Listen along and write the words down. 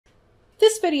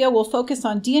This video will focus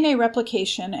on DNA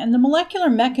replication and the molecular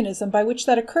mechanism by which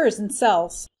that occurs in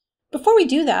cells. Before we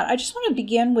do that, I just want to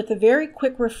begin with a very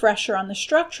quick refresher on the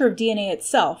structure of DNA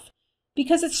itself,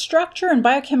 because its structure and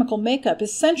biochemical makeup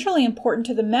is centrally important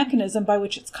to the mechanism by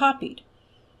which it's copied.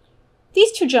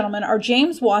 These two gentlemen are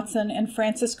James Watson and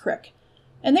Francis Crick,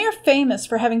 and they are famous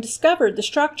for having discovered the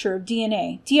structure of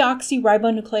DNA,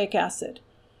 deoxyribonucleic acid.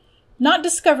 Not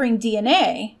discovering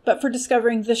DNA, but for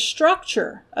discovering the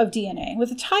structure of DNA, with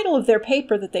the title of their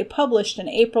paper that they published in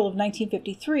April of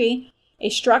 1953, A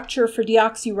Structure for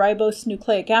Deoxyribose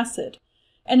Nucleic Acid.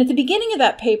 And at the beginning of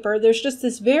that paper, there's just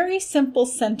this very simple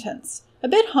sentence, a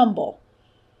bit humble.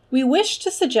 We wish to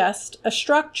suggest a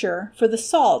structure for the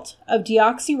salt of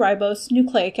deoxyribose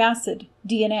nucleic acid,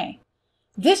 DNA.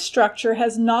 This structure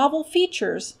has novel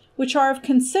features which are of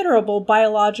considerable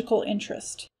biological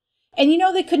interest. And you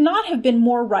know, they could not have been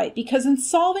more right, because in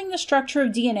solving the structure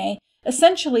of DNA,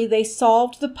 essentially they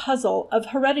solved the puzzle of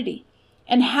heredity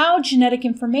and how genetic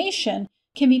information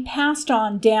can be passed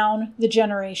on down the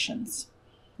generations.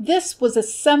 This was a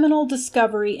seminal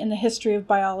discovery in the history of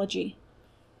biology.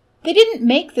 They didn't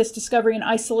make this discovery in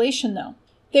isolation, though.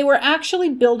 They were actually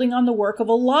building on the work of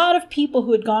a lot of people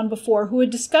who had gone before, who had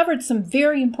discovered some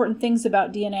very important things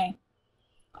about DNA.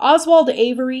 Oswald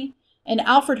Avery and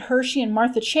Alfred Hershey and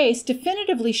Martha Chase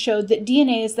definitively showed that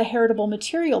DNA is the heritable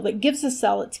material that gives a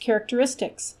cell its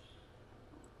characteristics.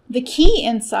 The key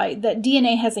insight that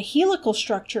DNA has a helical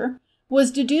structure was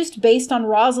deduced based on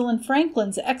Rosalind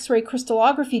Franklin's X-ray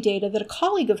crystallography data that a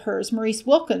colleague of hers, Maurice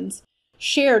Wilkins,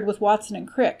 shared with Watson and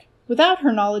Crick, without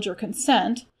her knowledge or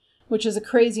consent, which is a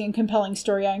crazy and compelling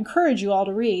story I encourage you all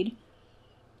to read.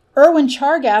 Erwin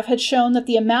Chargaff had shown that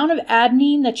the amount of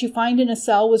adenine that you find in a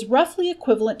cell was roughly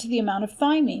equivalent to the amount of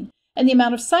thymine, and the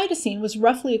amount of cytosine was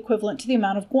roughly equivalent to the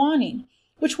amount of guanine,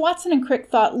 which Watson and Crick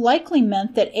thought likely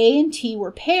meant that A and T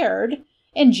were paired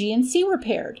and G and C were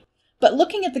paired. But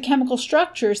looking at the chemical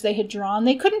structures they had drawn,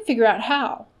 they couldn't figure out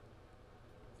how.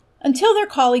 Until their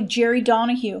colleague Jerry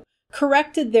Donahue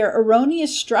corrected their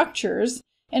erroneous structures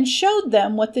and showed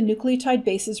them what the nucleotide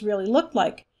bases really looked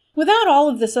like. Without all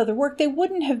of this other work, they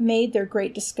wouldn't have made their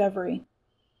great discovery.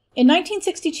 In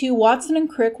 1962, Watson and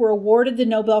Crick were awarded the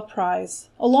Nobel Prize,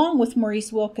 along with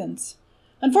Maurice Wilkins.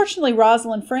 Unfortunately,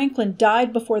 Rosalind Franklin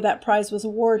died before that prize was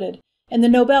awarded, and the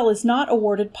Nobel is not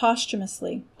awarded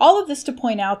posthumously. All of this to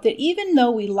point out that even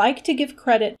though we like to give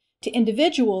credit to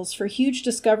individuals for huge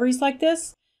discoveries like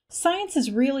this, science is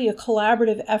really a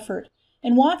collaborative effort,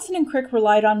 and Watson and Crick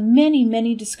relied on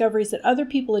many discoveries that other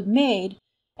people had made,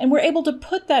 and were able to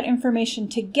put that information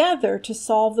together to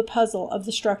solve the puzzle of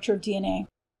the structure of DNA.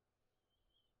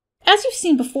 As you've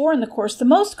seen before in the course, the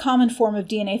most common form of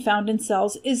DNA found in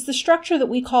cells is the structure that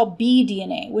we call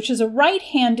bDNA, which is a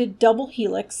right-handed double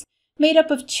helix made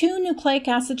up of two nucleic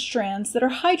acid strands that are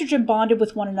hydrogen bonded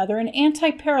with one another in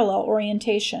antiparallel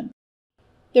orientation.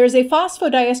 There is a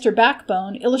phosphodiester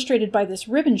backbone, illustrated by this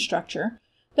ribbon structure,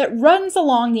 that runs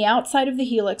along the outside of the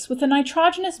helix with the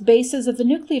nitrogenous bases of the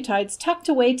nucleotides tucked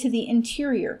away to the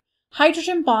interior,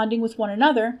 hydrogen bonding with one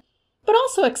another, but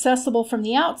also accessible from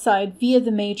the outside via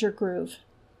the major groove.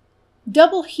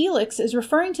 Double helix is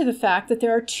referring to the fact that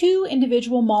there are two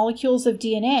individual molecules of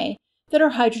DNA that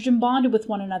are hydrogen bonded with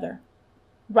one another.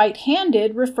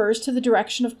 Right-handed refers to the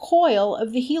direction of coil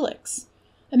of the helix.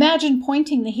 Imagine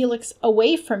pointing the helix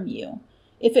away from you.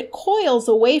 If it coils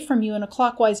away from you in a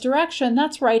clockwise direction,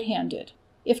 that's right-handed.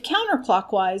 If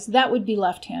counterclockwise, that would be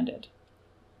left-handed.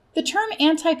 The term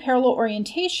antiparallel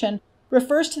orientation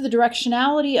refers to the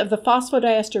directionality of the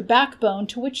phosphodiester backbone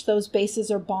to which those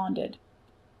bases are bonded.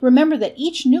 Remember that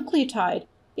each nucleotide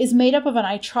is made up of a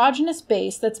nitrogenous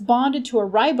base that's bonded to a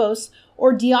ribose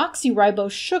or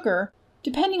deoxyribose sugar,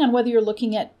 depending on whether you're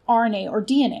looking at RNA or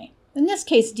DNA. In this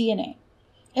case, DNA.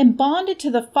 And bonded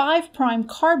to the 5'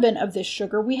 carbon of this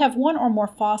sugar, we have one or more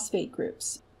phosphate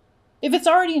groups. If it's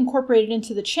already incorporated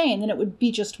into the chain, then it would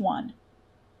be just one.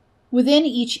 Within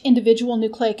each individual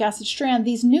nucleic acid strand,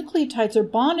 these nucleotides are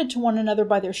bonded to one another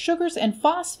by their sugars and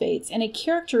phosphates in a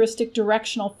characteristic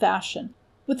directional fashion,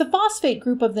 with the phosphate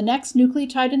group of the next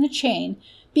nucleotide in the chain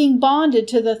being bonded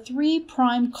to the 3'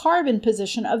 carbon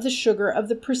position of the sugar of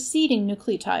the preceding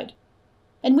nucleotide.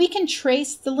 And we can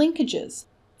trace the linkages.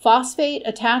 Phosphate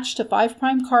attached to 5'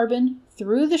 carbon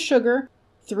through the sugar,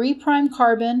 3'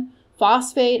 carbon,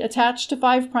 phosphate attached to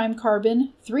 5'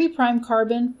 carbon, 3'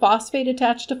 carbon, phosphate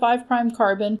attached to 5'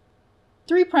 carbon,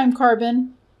 3'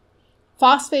 carbon,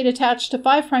 phosphate attached to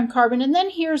 5' carbon, and then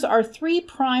here's our 3'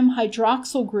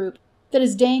 hydroxyl group that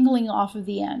is dangling off of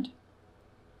the end.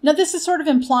 Now this is sort of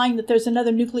implying that there's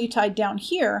another nucleotide down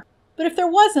here, but if there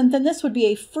wasn't, then this would be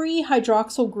a free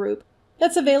hydroxyl group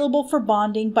that's available for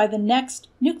bonding by the next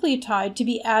nucleotide to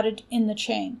be added in the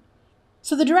chain.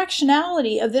 So the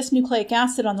directionality of this nucleic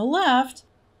acid on the left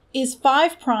is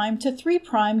 5' to 3'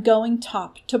 going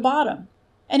top to bottom.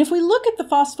 And if we look at the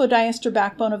phosphodiester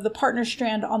backbone of the partner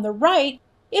strand on the right,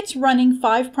 it's running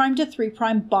 5' to 3'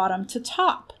 bottom to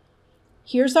top.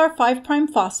 Here's our 5'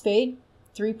 phosphate,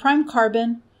 3'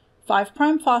 carbon, 5'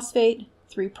 phosphate,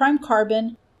 3'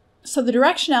 carbon. So the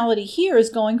directionality here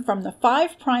is going from the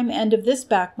 5' end of this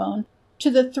backbone to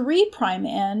the 3'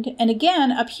 end, and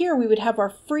again up here we would have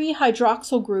our free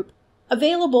hydroxyl group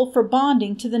available for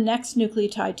bonding to the next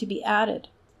nucleotide to be added.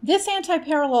 This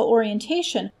antiparallel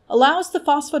orientation allows the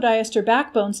phosphodiester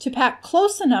backbones to pack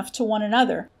close enough to one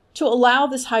another to allow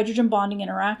this hydrogen bonding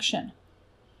interaction.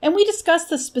 And we discussed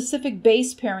the specific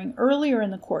base pairing earlier in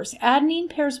the course. Adenine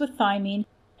pairs with thymine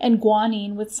and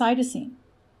guanine with cytosine.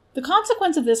 The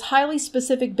consequence of this highly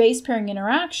specific base pairing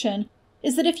interaction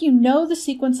is that if you know the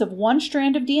sequence of one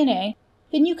strand of DNA,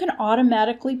 then you can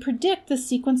automatically predict the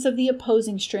sequence of the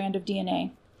opposing strand of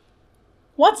DNA.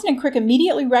 Watson and Crick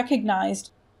immediately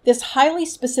recognized this highly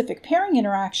specific pairing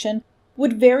interaction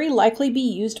would very likely be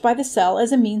used by the cell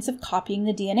as a means of copying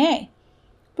the DNA,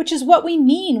 which is what we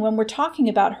mean when we're talking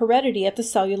about heredity at the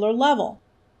cellular level.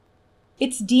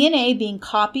 It's DNA being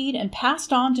copied and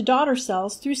passed on to daughter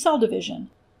cells through cell division.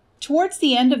 Towards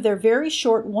the end of their very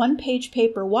short one-page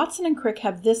paper, Watson and Crick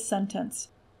have this sentence: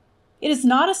 "It has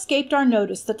not escaped our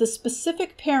notice that the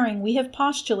specific pairing we have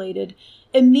postulated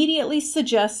immediately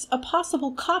suggests a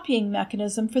possible copying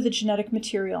mechanism for the genetic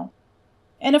material."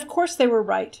 And of course they were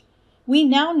right. We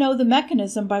now know the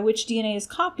mechanism by which DNA is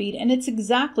copied, and it's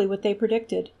exactly what they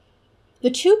predicted.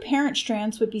 The two parent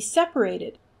strands would be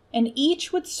separated, and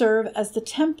each would serve as the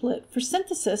template for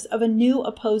synthesis of a new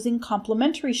opposing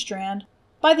complementary strand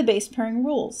by the base pairing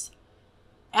rules.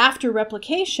 After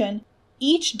replication,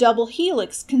 each double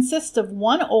helix consists of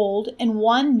one old and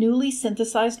one newly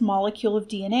synthesized molecule of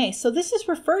DNA, so this is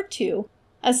referred to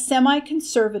as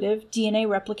semi-conservative DNA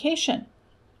replication.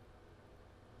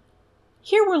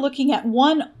 Here we're looking at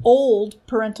one old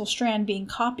parental strand being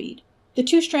copied. The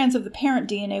two strands of the parent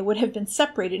DNA would have been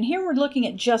separated, and here we're looking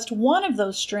at just one of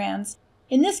those strands,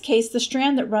 in this case the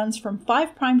strand that runs from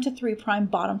 5' to 3'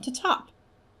 bottom to top.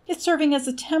 It's serving as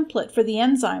a template for the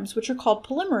enzymes, which are called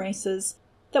polymerases,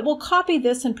 that will copy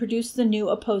this and produce the new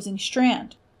opposing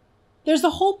strand. There's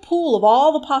a whole pool of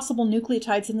all the possible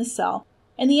nucleotides in the cell,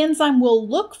 and the enzyme will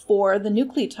look for the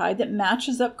nucleotide that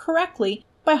matches up correctly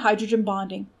by hydrogen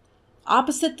bonding.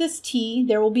 Opposite this T,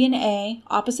 there will be an A.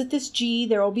 Opposite this G,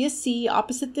 there will be a C.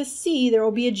 Opposite this C, there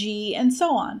will be a G, and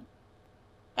so on.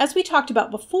 As we talked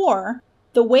about before,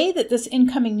 the way that this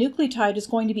incoming nucleotide is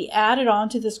going to be added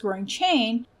onto this growing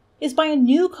chain is by a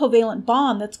new covalent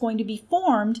bond that's going to be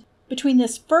formed between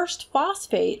this first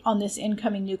phosphate on this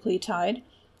incoming nucleotide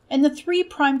and the 3'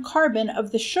 carbon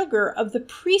of the sugar of the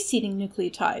preceding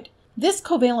nucleotide. This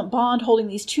covalent bond holding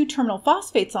these two terminal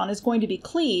phosphates on is going to be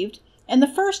cleaved, and the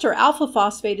first, or alpha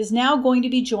phosphate, is now going to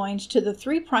be joined to the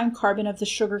 3' carbon of the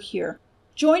sugar here,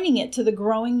 joining it to the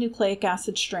growing nucleic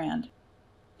acid strand.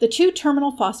 The two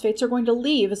terminal phosphates are going to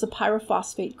leave as a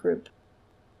pyrophosphate group.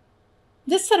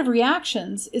 This set of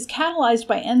reactions is catalyzed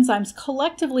by enzymes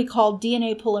collectively called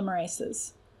DNA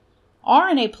polymerases.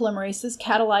 RNA polymerases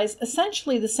catalyze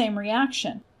essentially the same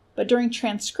reaction, but during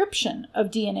transcription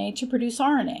of DNA to produce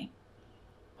RNA.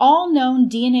 All known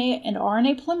DNA and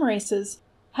RNA polymerases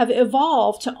have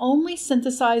evolved to only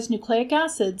synthesize nucleic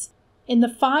acids in the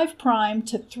 5'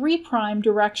 to 3'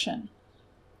 direction.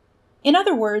 In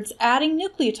other words, adding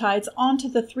nucleotides onto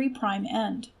the 3'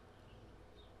 end.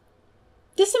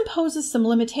 This imposes some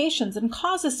limitations and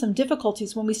causes some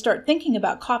difficulties when we start thinking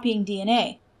about copying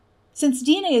DNA, since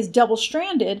DNA is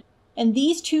double-stranded and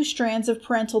these two strands of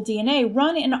parental DNA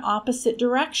run in opposite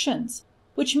directions,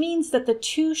 which means that the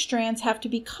two strands have to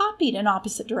be copied in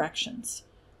opposite directions.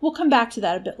 We'll come back to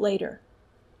that a bit later.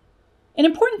 An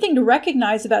important thing to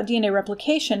recognize about DNA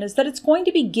replication is that it's going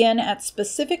to begin at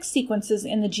specific sequences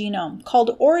in the genome,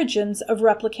 called origins of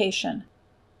replication.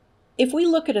 If we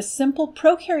look at a simple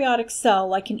prokaryotic cell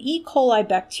like an E. coli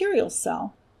bacterial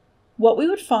cell, what we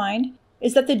would find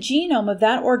is that the genome of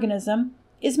that organism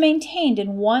is maintained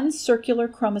in one circular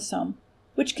chromosome,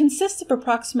 which consists of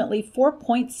approximately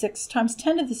 4.6 times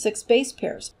 10 to the 6 base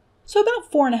pairs, so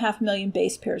about 4.5 million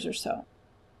base pairs or so.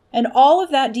 And all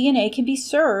of that DNA can be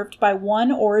served by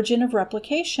one origin of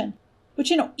replication, which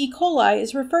in E. coli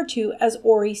is referred to as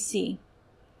ORI-C.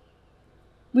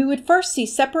 We would first see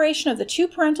separation of the two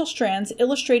parental strands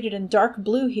illustrated in dark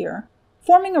blue here,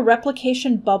 forming a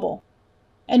replication bubble.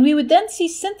 And we would then see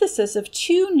synthesis of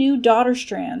two new daughter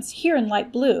strands, here in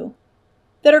light blue.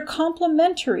 that are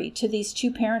complementary to these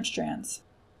two parent strands.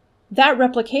 That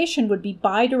replication would be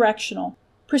bidirectional,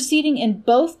 proceeding in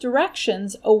both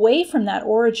directions away from that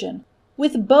origin,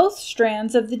 with both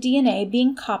strands of the DNA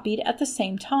being copied at the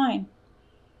same time.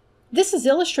 This is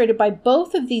illustrated by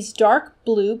both of these dark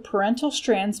blue parental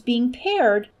strands being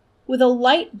paired with a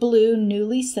light blue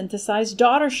newly synthesized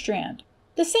daughter strand.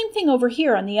 The same thing over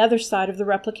here on the other side of the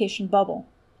replication bubble.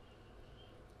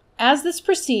 As this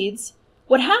proceeds,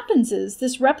 what happens is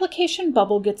this replication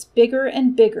bubble gets bigger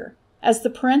and bigger as the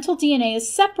parental DNA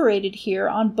is separated here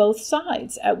on both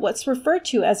sides at what's referred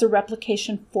to as a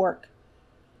replication fork.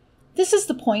 This is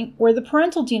the point where the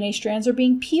parental DNA strands are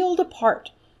being peeled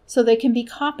apart so they can be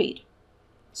copied.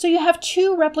 So you have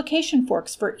two replication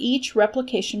forks for each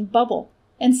replication bubble,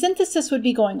 and synthesis would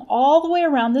be going all the way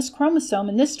around this chromosome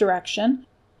in this direction,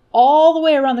 all the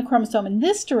way around the chromosome in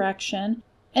this direction,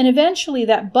 and eventually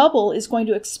that bubble is going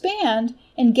to expand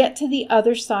and get to the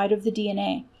other side of the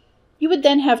DNA. You would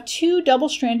then have two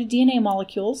double-stranded DNA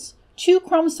molecules, two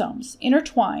chromosomes,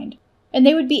 intertwined, and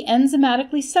they would be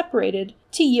enzymatically separated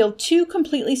to yield two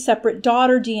completely separate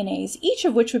daughter DNAs, each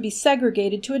of which would be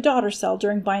segregated to a daughter cell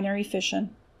during binary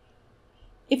fission.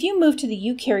 If you move to the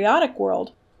eukaryotic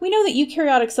world, we know that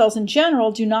eukaryotic cells in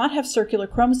general do not have circular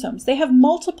chromosomes. They have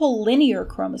multiple linear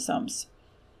chromosomes.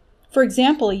 For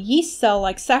example, a yeast cell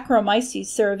like Saccharomyces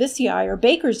cerevisiae or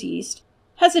baker's yeast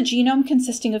has a genome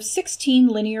consisting of 16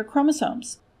 linear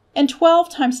chromosomes and 12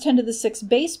 times 10 to the 6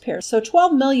 base pairs, so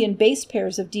 12 million base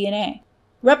pairs of DNA.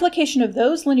 Replication of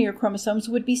those linear chromosomes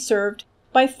would be served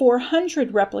by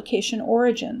 400 replication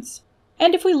origins.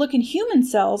 And if we look in human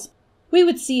cells, we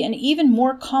would see an even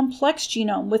more complex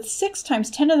genome with 6 times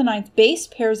 10 to the 9th base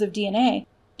pairs of DNA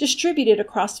distributed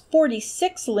across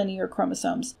 46 linear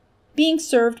chromosomes, being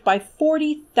served by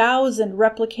 40,000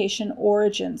 replication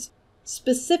origins,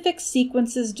 specific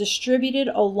sequences distributed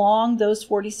along those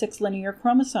 46 linear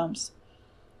chromosomes.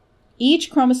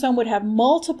 Each chromosome would have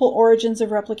multiple origins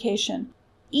of replication,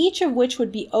 each of which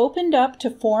would be opened up to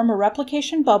form a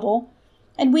replication bubble,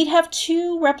 and we'd have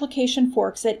two replication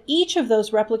forks at each of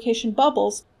those replication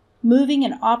bubbles moving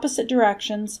in opposite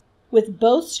directions, with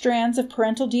both strands of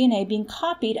parental DNA being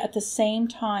copied at the same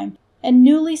time and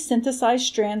newly synthesized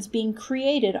strands being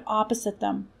created opposite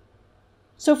them.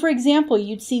 So for example,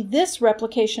 you'd see this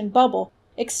replication bubble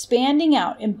expanding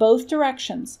out in both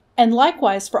directions, and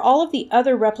likewise for all of the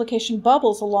other replication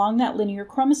bubbles along that linear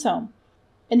chromosome.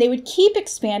 And they would keep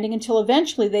expanding until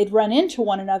eventually they'd run into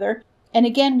one another, and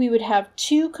again we would have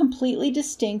two completely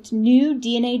distinct new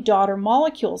DNA daughter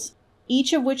molecules,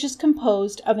 each of which is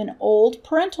composed of an old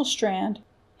parental strand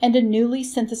and a newly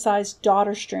synthesized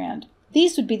daughter strand.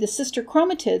 These would be the sister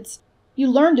chromatids you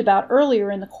learned about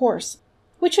earlier in the course,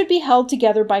 which would be held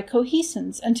together by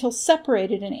cohesins until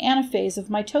separated in anaphase of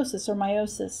mitosis or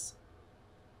meiosis.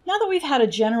 Now that we've had a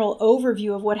general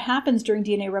overview of what happens during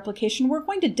DNA replication, we're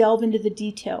going to delve into the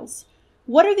details.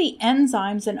 What are the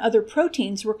enzymes and other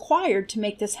proteins required to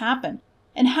make this happen,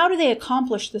 and how do they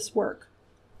accomplish this work?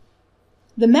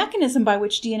 The mechanism by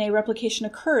which DNA replication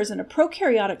occurs in a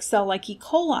prokaryotic cell like E.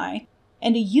 coli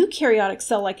and a eukaryotic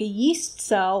cell like a yeast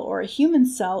cell or a human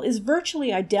cell is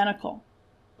virtually identical.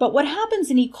 But what happens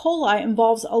in E. coli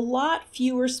involves a lot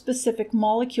fewer specific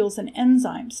molecules and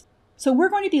enzymes. So we're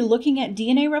going to be looking at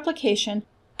DNA replication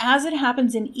as it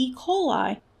happens in E.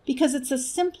 coli because it's a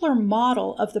simpler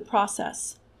model of the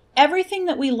process. Everything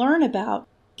that we learn about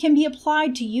can be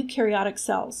applied to eukaryotic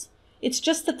cells. It's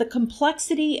just that the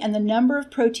complexity and the number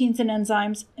of proteins and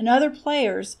enzymes and other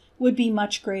players would be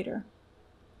much greater.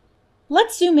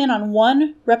 Let's zoom in on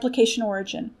one replication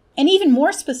origin, and even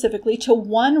more specifically to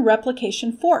one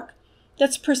replication fork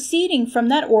that's proceeding from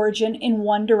that origin in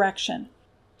one direction.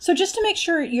 So just to make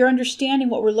sure you're understanding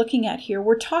what we're looking at here,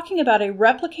 we're talking about a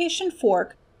replication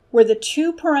fork where the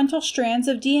two parental strands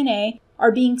of DNA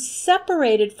are being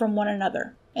separated from one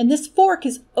another. And this fork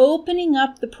is opening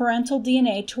up the parental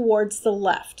DNA towards the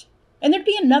left. And there'd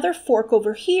be another fork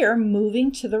over here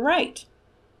moving to the right.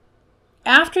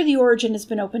 After the origin has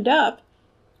been opened up,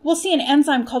 we'll see an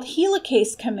enzyme called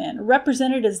helicase come in,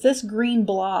 represented as this green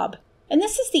blob. And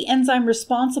this is the enzyme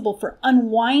responsible for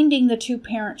unwinding the two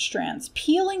parent strands,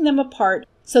 peeling them apart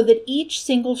so that each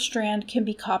single strand can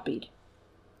be copied.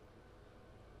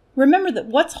 Remember that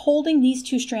what's holding these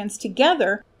two strands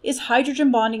together is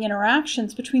hydrogen bonding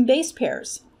interactions between base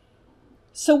pairs.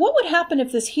 So what would happen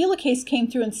if this helicase came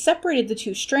through and separated the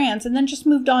two strands and then just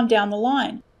moved on down the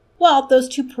line? Well, those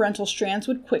two parental strands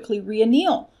would quickly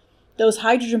reanneal. Those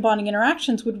hydrogen bonding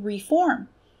interactions would reform.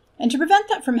 And to prevent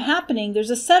that from happening,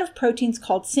 there's a set of proteins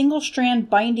called single-strand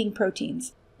binding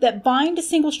proteins that bind to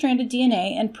single-stranded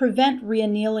DNA and prevent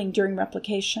reannealing during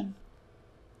replication.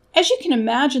 As you can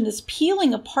imagine, this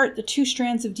peeling apart the two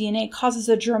strands of DNA causes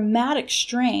a dramatic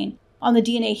strain on the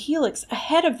DNA helix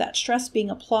ahead of that stress being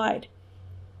applied.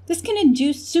 This can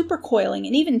induce supercoiling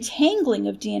and even tangling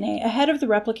of DNA ahead of the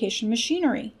replication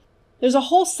machinery. There's a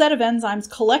whole set of enzymes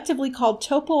collectively called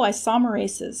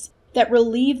topoisomerases that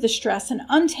relieve the stress and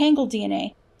untangle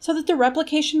DNA so that the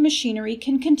replication machinery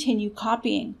can continue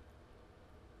copying.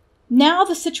 Now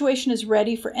the situation is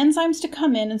ready for enzymes to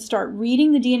come in and start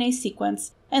reading the DNA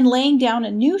sequence and laying down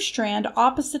a new strand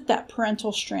opposite that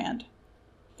parental strand.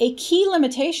 A key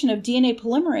limitation of DNA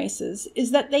polymerases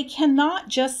is that they cannot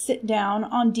just sit down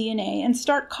on DNA and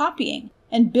start copying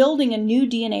and building a new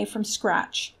DNA from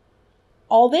scratch.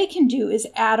 All they can do is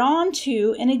add on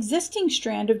to an existing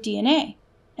strand of DNA,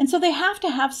 and so they have to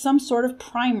have some sort of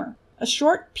primer, a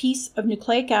short piece of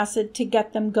nucleic acid to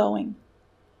get them going.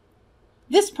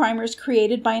 This primer is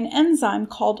created by an enzyme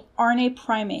called RNA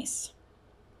primase.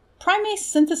 Primase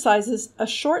synthesizes a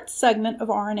short segment of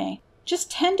RNA,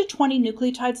 just 10 to 20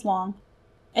 nucleotides long,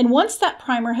 and once that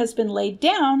primer has been laid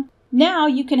down, now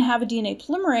you can have a DNA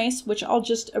polymerase, which I'll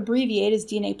just abbreviate as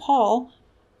DNA Pol,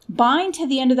 bind to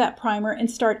the end of that primer and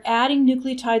start adding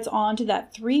nucleotides on to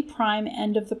that 3'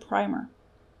 end of the primer.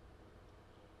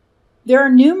 There are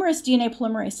numerous DNA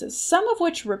polymerases, some of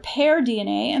which repair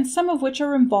DNA and some of which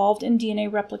are involved in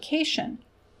DNA replication.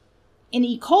 In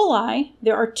E. coli,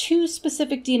 there are two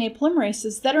specific DNA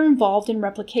polymerases that are involved in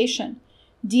replication,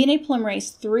 DNA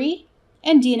polymerase 3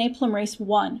 and DNA polymerase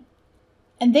 1,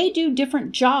 and they do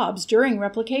different jobs during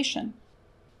replication.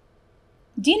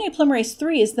 DNA polymerase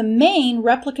 3 is the main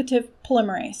replicative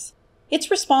polymerase.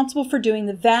 It's responsible for doing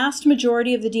the vast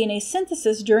majority of the DNA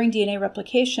synthesis during DNA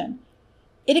replication.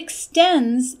 It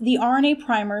extends the RNA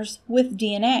primers with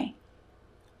DNA.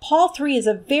 Pol3 is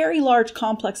a very large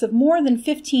complex of more than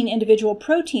 15 individual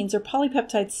proteins or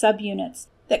polypeptide subunits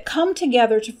that come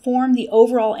together to form the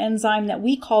overall enzyme that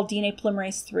we call DNA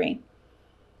polymerase 3.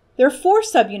 There are 4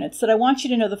 subunits that I want you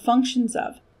to know the functions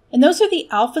of, and those are the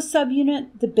alpha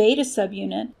subunit, the beta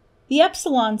subunit, the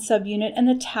epsilon subunit, and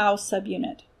the tau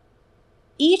subunit.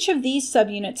 Each of these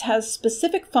subunits has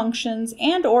specific functions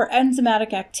and/or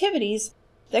enzymatic activities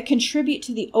that contribute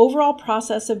to the overall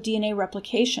process of DNA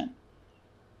replication.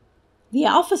 The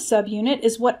alpha subunit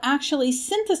is what actually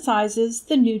synthesizes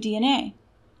the new DNA.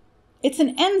 It's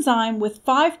an enzyme with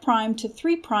 5' to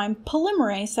 3'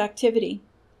 polymerase activity.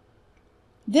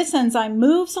 This enzyme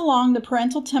moves along the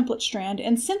parental template strand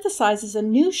and synthesizes a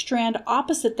new strand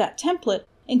opposite that template,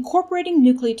 incorporating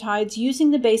nucleotides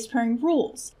using the base pairing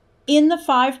rules in the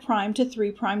 5' to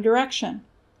 3' direction.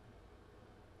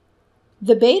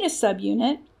 The beta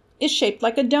subunit is shaped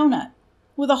like a donut,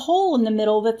 with a hole in the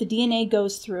middle that the DNA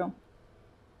goes through.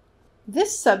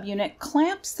 This subunit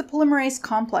clamps the polymerase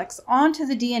complex onto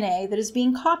the DNA that is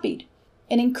being copied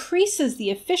and increases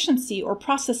the efficiency or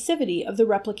processivity of the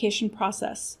replication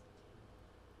process.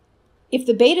 If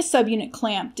the beta subunit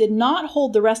clamp did not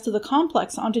hold the rest of the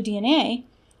complex onto DNA,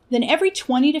 then every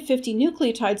 20 to 50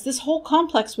 nucleotides, this whole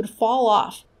complex would fall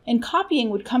off and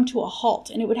copying would come to a halt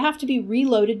and it would have to be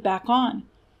reloaded back on.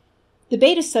 The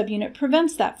beta subunit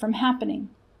prevents that from happening.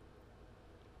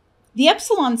 The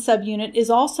epsilon subunit is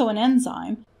also an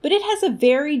enzyme, but it has a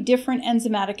very different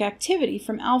enzymatic activity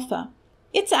from alpha.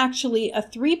 It's actually a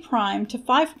 3' to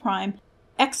 5'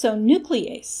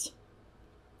 exonuclease.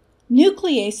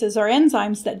 Nucleases are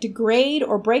enzymes that degrade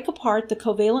or break apart the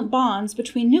covalent bonds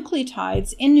between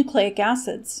nucleotides in nucleic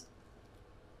acids.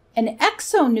 An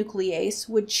exonuclease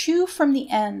would chew from the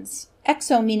ends,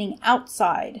 exo meaning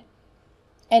outside.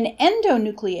 An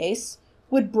endonuclease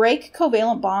would break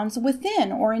covalent bonds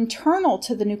within or internal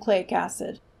to the nucleic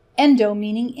acid, endo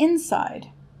meaning inside.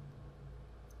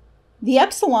 The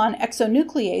epsilon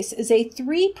exonuclease is a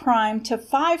 3' to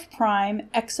 5'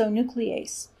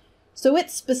 exonuclease, so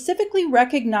it specifically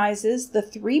recognizes the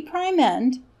 3'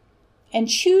 end and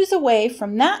chews away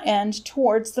from that end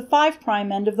towards the 5'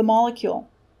 end of the molecule.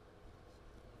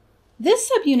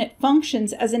 This subunit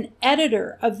functions as an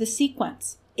editor of the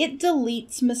sequence. It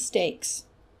deletes mistakes.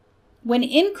 When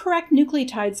incorrect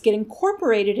nucleotides get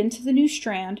incorporated into the new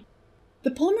strand,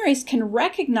 the polymerase can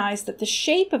recognize that the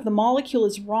shape of the molecule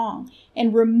is wrong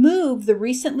and remove the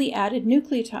recently added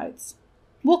nucleotides.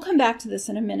 We'll come back to this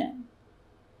in a minute.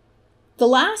 The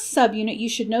last subunit you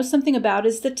should know something about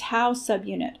is the tau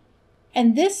subunit,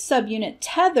 and this subunit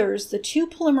tethers the two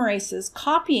polymerases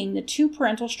copying the two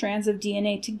parental strands of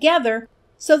DNA together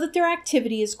so that their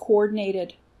activity is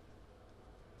coordinated.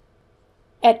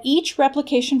 At each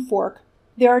replication fork,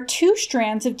 there are two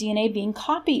strands of DNA being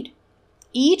copied.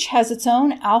 Each has its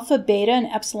own alpha, beta, and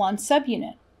epsilon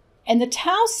subunit, and the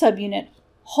tau subunit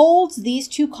holds these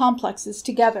two complexes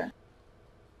together.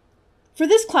 For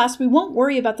this class, we won't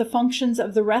worry about the functions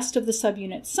of the rest of the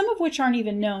subunits, some of which aren't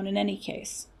even known in any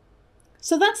case.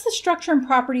 So that's the structure and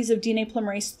properties of DNA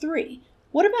polymerase III.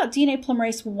 What about DNA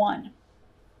polymerase I?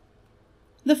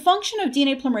 The function of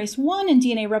DNA polymerase I in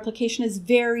DNA replication is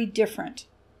very different.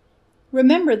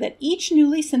 Remember that each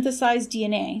newly synthesized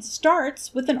DNA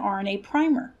starts with an RNA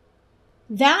primer.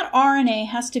 That RNA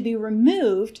has to be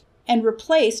removed and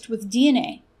replaced with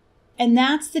DNA, and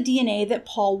that's the DNA that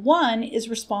Pol I is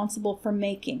responsible for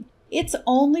making. It's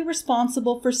only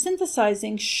responsible for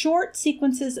synthesizing short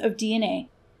sequences of DNA,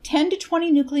 10 to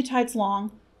 20 nucleotides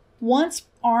long, once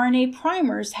RNA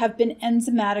primers have been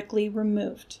enzymatically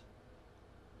removed.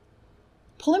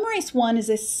 Polymerase I is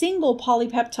a single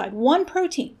polypeptide, one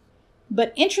protein.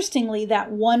 But interestingly,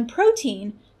 that one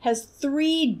protein has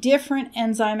 3 different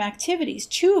enzyme activities,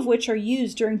 2 of which are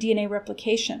used during DNA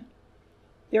replication.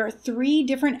 There are 3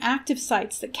 different active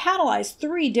sites that catalyze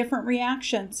 3 different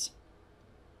reactions.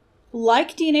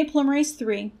 Like DNA polymerase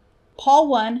III,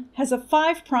 Pol I has a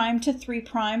 5' to 3'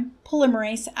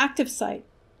 polymerase active site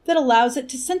that allows it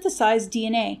to synthesize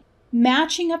DNA,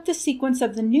 matching up the sequence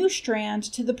of the new strand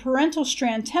to the parental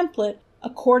strand template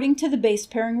according to the base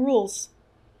pairing rules.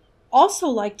 Also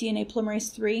like DNA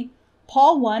polymerase III,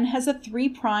 Pol I has a 3'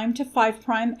 to 5'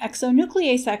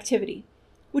 exonuclease activity,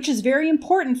 which is very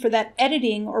important for that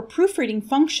editing or proofreading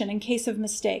function in case of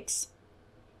mistakes.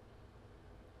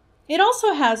 It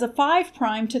also has a 5'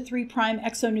 to 3'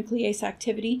 exonuclease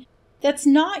activity that's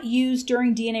not used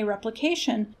during DNA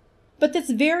replication, but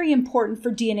that's very important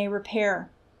for DNA repair.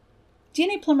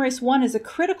 DNA polymerase I is a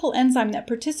critical enzyme that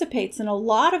participates in a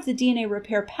lot of the DNA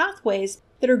repair pathways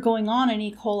that are going on in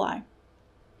E. coli.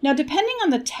 Now, depending on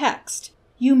the text,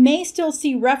 you may still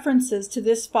see references to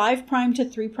this 5' to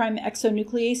 3'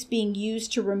 exonuclease being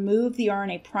used to remove the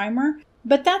RNA primer,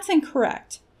 but that's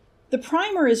incorrect. The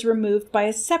primer is removed by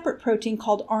a separate protein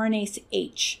called RNase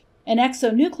H, an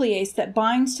exonuclease that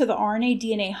binds to the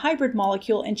RNA-DNA hybrid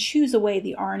molecule and chews away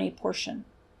the RNA portion.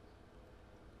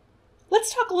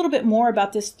 Let's talk a little bit more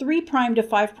about this 3' to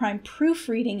 5'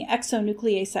 proofreading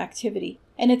exonuclease activity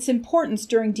and its importance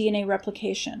during DNA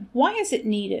replication. Why is it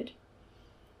needed?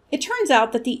 It turns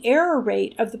out that the error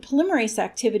rate of the polymerase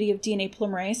activity of DNA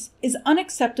polymerase is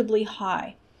unacceptably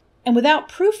high, and without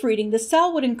proofreading, the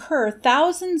cell would incur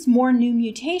thousands more new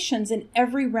mutations in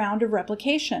every round of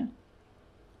replication.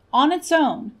 On its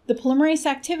own, the polymerase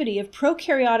activity of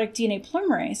prokaryotic DNA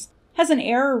polymerase has an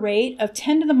error rate of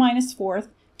 10 to the minus 4th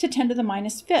to 10 to the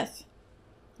minus 5th,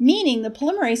 meaning the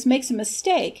polymerase makes a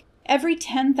mistake every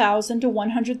 10,000 to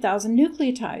 100,000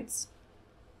 nucleotides.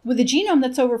 With a genome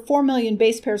that's over 4 million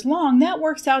base pairs long, that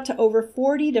works out to over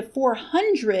 40 to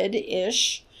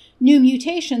 400-ish new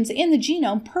mutations in the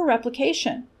genome per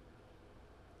replication.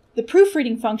 The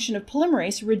proofreading function of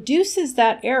polymerase reduces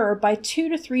that error by 2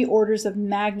 to 3 orders of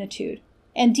magnitude,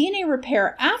 and DNA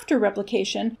repair after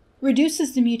replication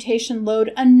reduces the mutation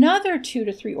load another 2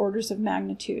 to 3 orders of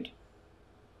magnitude.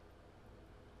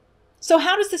 So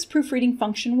how does this proofreading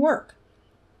function work?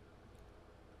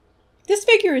 This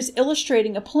figure is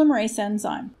illustrating a polymerase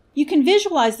enzyme. You can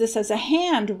visualize this as a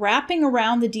hand wrapping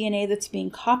around the DNA that's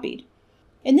being copied.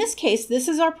 In this case, this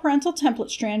is our parental template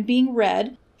strand being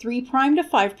read 3' to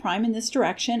 5' in this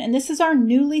direction, and this is our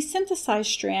newly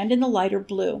synthesized strand in the lighter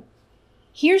blue.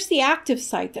 Here's the active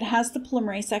site that has the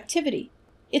polymerase activity.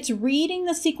 It's reading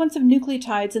the sequence of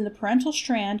nucleotides in the parental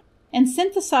strand and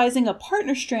synthesizing a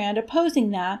partner strand opposing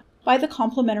that by the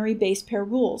complementary base pair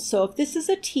rules. So if this is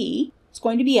a T, it's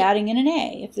going to be adding in an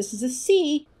A. If this is a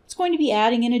C, it's going to be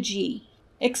adding in a G,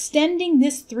 extending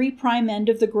this 3' end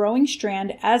of the growing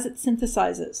strand as it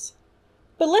synthesizes.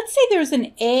 But let's say there's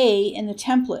an A in the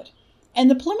template, and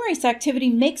the polymerase activity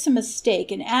makes a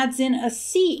mistake and adds in a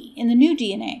C in the new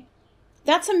DNA.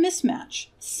 That's a mismatch.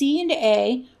 C and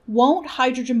A won't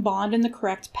hydrogen bond in the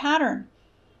correct pattern.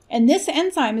 And this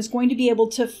enzyme is going to be able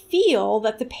to feel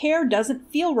that the pair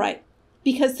doesn't feel right,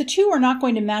 because the two are not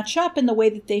going to match up in the way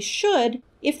that they should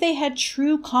if they had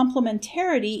true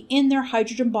complementarity in their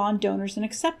hydrogen bond donors and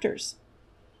acceptors.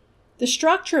 The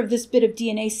structure of this bit of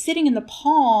DNA sitting in the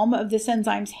palm of this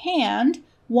enzyme's hand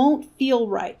won't feel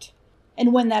right.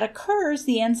 And when that occurs,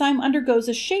 the enzyme undergoes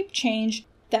a shape change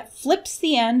that flips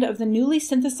the end of the newly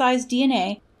synthesized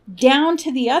DNA down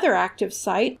to the other active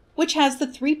site, which has the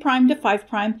 3' to 5'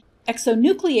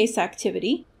 exonuclease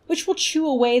activity, which will chew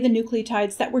away the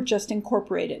nucleotides that were just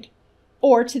incorporated,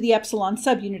 or to the epsilon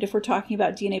subunit if we're talking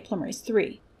about DNA polymerase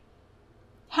III.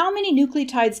 How many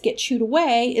nucleotides get chewed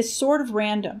away is sort of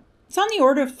random. It's on the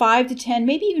order of 5 to 10,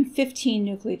 maybe even 15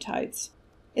 nucleotides.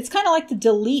 It's kind of like the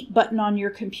delete button on your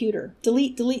computer.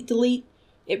 Delete, delete, delete.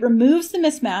 It removes the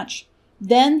mismatch.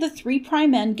 Then the 3'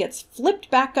 end gets flipped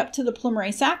back up to the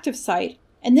polymerase active site,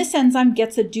 and this enzyme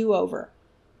gets a do-over.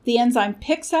 The enzyme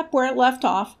picks up where it left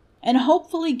off and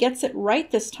hopefully gets it right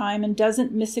this time and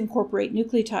doesn't misincorporate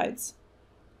nucleotides.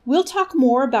 We'll talk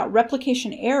more about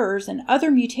replication errors and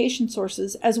other mutation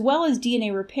sources as well as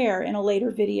DNA repair in a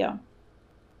later video.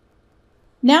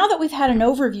 Now that we've had an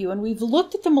overview and we've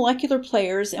looked at the molecular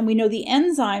players and we know the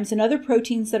enzymes and other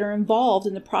proteins that are involved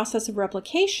in the process of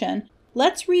replication,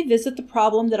 let's revisit the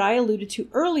problem that I alluded to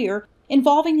earlier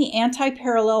involving the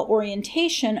anti-parallel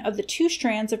orientation of the 2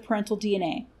 strands of parental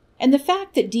DNA, and the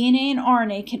fact that DNA and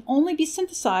RNA can only be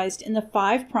synthesized in the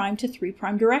 5' to 3'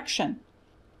 direction.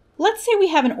 Let's say we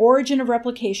have an origin of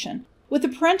replication with the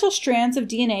parental strands of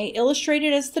DNA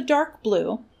illustrated as the dark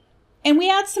blue, and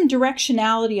we add some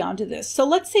directionality onto this. So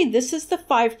let's say this is the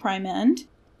 5' end,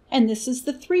 and this is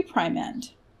the 3'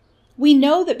 end. We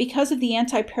know that because of the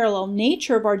anti-parallel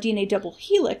nature of our DNA double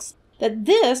helix, that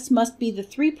this must be the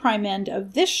 3' end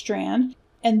of this strand,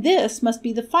 and this must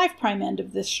be the 5' end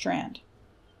of this strand.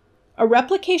 A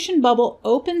replication bubble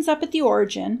opens up at the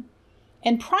origin,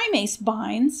 and primase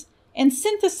binds and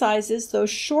synthesizes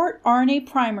those short RNA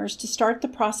primers to start the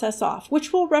process off,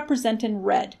 which we'll represent in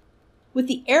red, with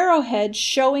the arrowhead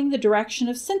showing the direction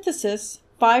of synthesis,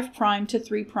 5' to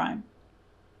 3'.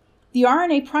 The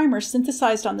RNA primer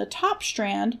synthesized on the top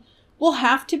strand will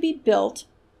have to be built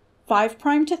 5'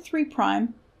 to 3'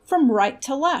 from right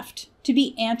to left to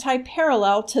be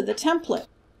anti-parallel to the template.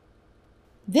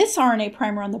 This RNA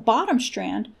primer on the bottom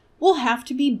strand will have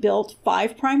to be built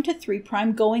 5' to 3'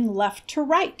 going left to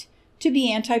right to be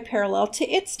anti-parallel to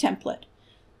its template.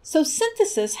 So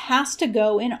synthesis has to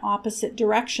go in opposite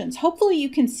directions. Hopefully you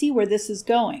can see where this is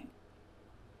going.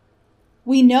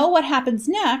 We know what happens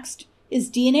next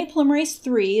is DNA polymerase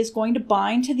 3 is going to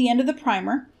bind to the end of the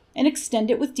primer and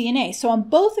extend it with DNA. So on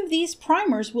both of these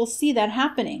primers, we'll see that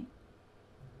happening.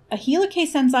 A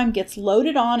helicase enzyme gets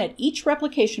loaded on at each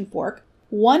replication fork,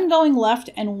 one going left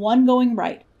and one going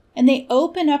right, and they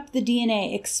open up the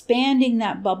DNA, expanding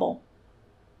that bubble.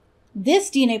 This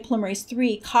DNA polymerase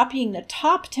 3, copying the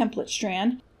top template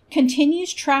strand,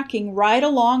 continues tracking right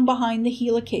along behind the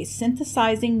helicase,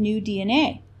 synthesizing new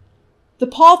DNA. The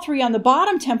Pol 3 on the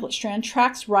bottom template strand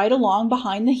tracks right along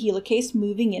behind the helicase,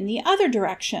 moving in the other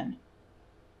direction.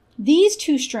 These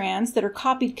 2 strands that are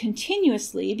copied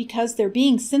continuously because they're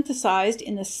being synthesized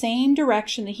in the same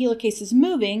direction the helicase is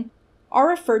moving are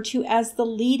referred to as the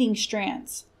leading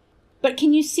strands. But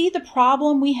can you see the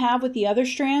problem we have with the other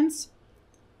strands?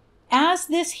 As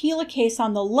this helicase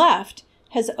on the left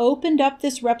has opened up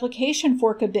this replication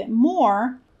fork a bit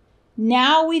more,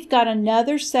 now we've got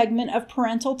another segment of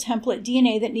parental template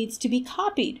DNA that needs to be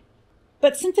copied.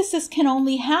 But synthesis can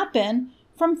only happen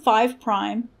from 5'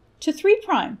 to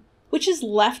 3', which is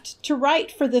left to right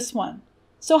for this one.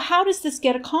 So how does this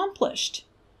get accomplished?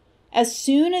 As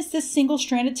soon as this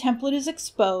single-stranded template is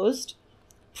exposed,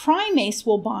 primase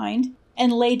will bind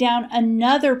and lay down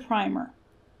another primer,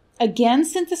 again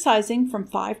synthesizing from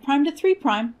 5' to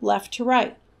 3', left to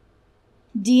right.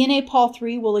 DNA Pol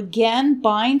 3 will again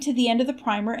bind to the end of the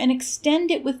primer and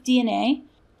extend it with DNA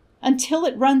until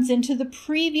it runs into the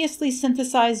previously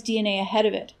synthesized DNA ahead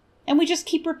of it, and we just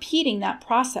keep repeating that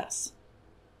process.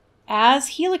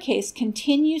 As helicase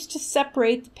continues to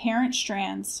separate the parent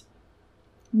strands,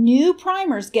 new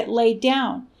primers get laid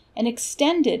down and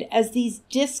extended as these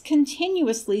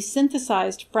discontinuously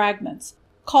synthesized fragments,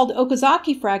 called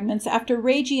Okazaki fragments after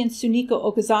Reiji and Suniko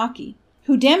Okazaki,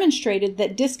 who demonstrated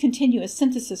that discontinuous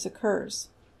synthesis occurs.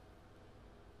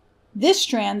 This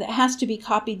strand that has to be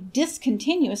copied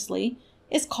discontinuously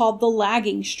is called the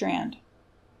lagging strand.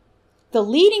 The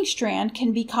leading strand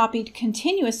can be copied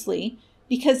continuously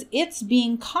because it's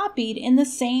being copied in the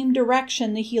same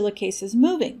direction the helicase is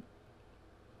moving.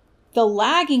 The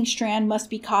lagging strand must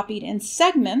be copied in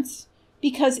segments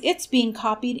because it's being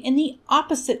copied in the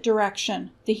opposite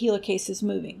direction the helicase is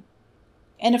moving.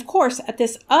 And of course, at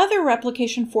this other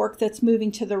replication fork that's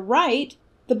moving to the right,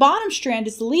 the bottom strand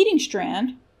is the leading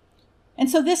strand, and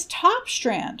so this top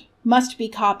strand must be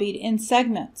copied in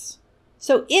segments.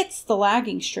 So it's the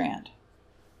lagging strand.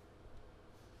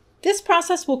 This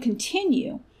process will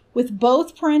continue with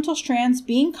both parental strands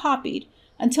being copied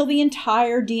until the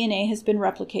entire DNA has been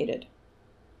replicated.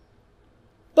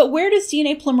 But where does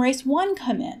DNA polymerase 1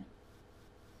 come in?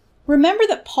 Remember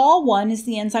that Pol 1 is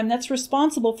the enzyme that's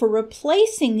responsible for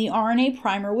replacing the RNA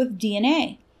primer with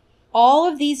DNA. All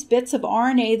of these bits of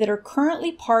RNA that are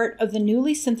currently part of the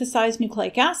newly synthesized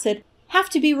nucleic acid have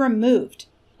to be removed,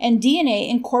 and DNA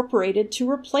incorporated to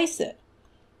replace it.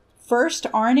 First,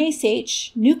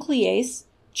 RNase-H nuclease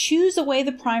chews away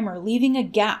the primer, leaving a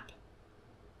gap.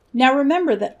 Now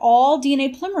remember that all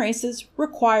DNA polymerases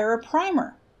require a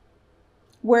primer.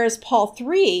 Whereas Pol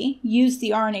III used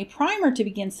the RNA primer to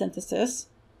begin synthesis,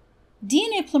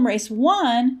 DNA polymerase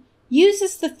I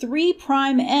uses the 3'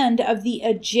 end of the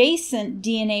adjacent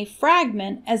DNA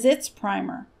fragment as its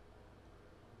primer.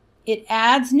 It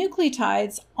adds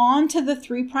nucleotides onto the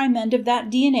 3' end of that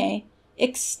DNA,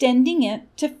 extending it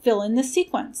to fill in the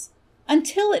sequence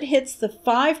until it hits the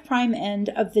 5' end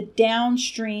of the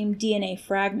downstream DNA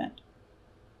fragment.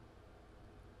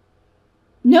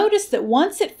 Notice that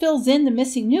once it fills in the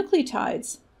missing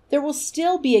nucleotides, there will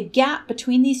still be a gap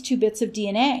between these two bits of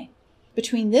DNA,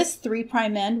 between this 3'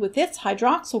 end with its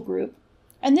hydroxyl group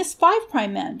and this 5'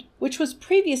 end, which was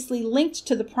previously linked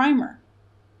to the primer.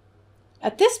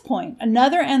 At this point,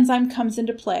 another enzyme comes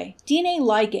into play, DNA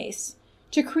ligase,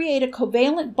 to create a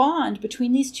covalent bond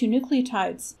between these two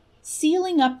nucleotides,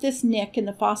 sealing up this nick in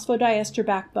the phosphodiester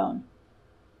backbone.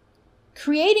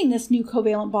 Creating this new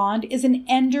covalent bond is an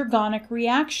endergonic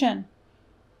reaction.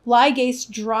 Ligase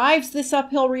drives this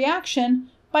uphill reaction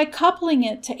by coupling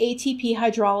it to ATP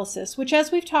hydrolysis, which,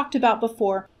 as we've talked about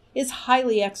before, is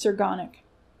highly exergonic.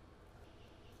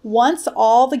 Once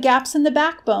all the gaps in the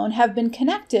backbone have been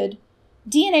connected,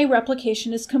 DNA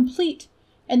replication is complete,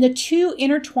 and the two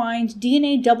intertwined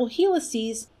DNA double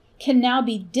helices can now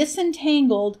be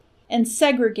disentangled and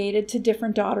segregated to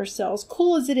different daughter cells.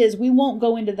 Cool as it is, we won't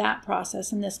go into that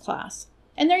process in this class.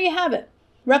 And there you have it.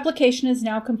 Replication is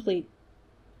now complete.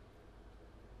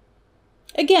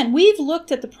 Again, we've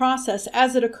looked at the process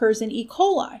as it occurs in E.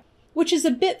 coli, which is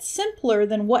a bit simpler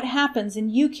than what happens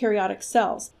in eukaryotic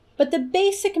cells, but the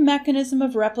basic mechanism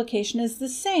of replication is the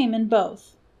same in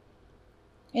both.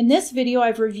 In this video,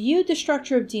 I've reviewed the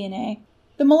structure of DNA,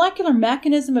 the molecular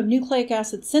mechanism of nucleic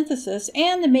acid synthesis,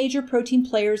 and the major protein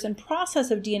players and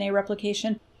process of DNA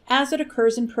replication as it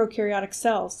occurs in prokaryotic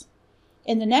cells.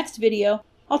 In the next video,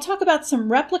 I'll talk about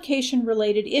some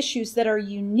replication-related issues that are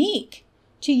unique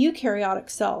to eukaryotic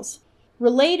cells,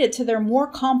 related to their more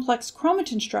complex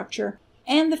chromatin structure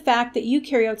and the fact that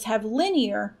eukaryotes have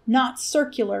linear, not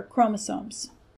circular chromosomes.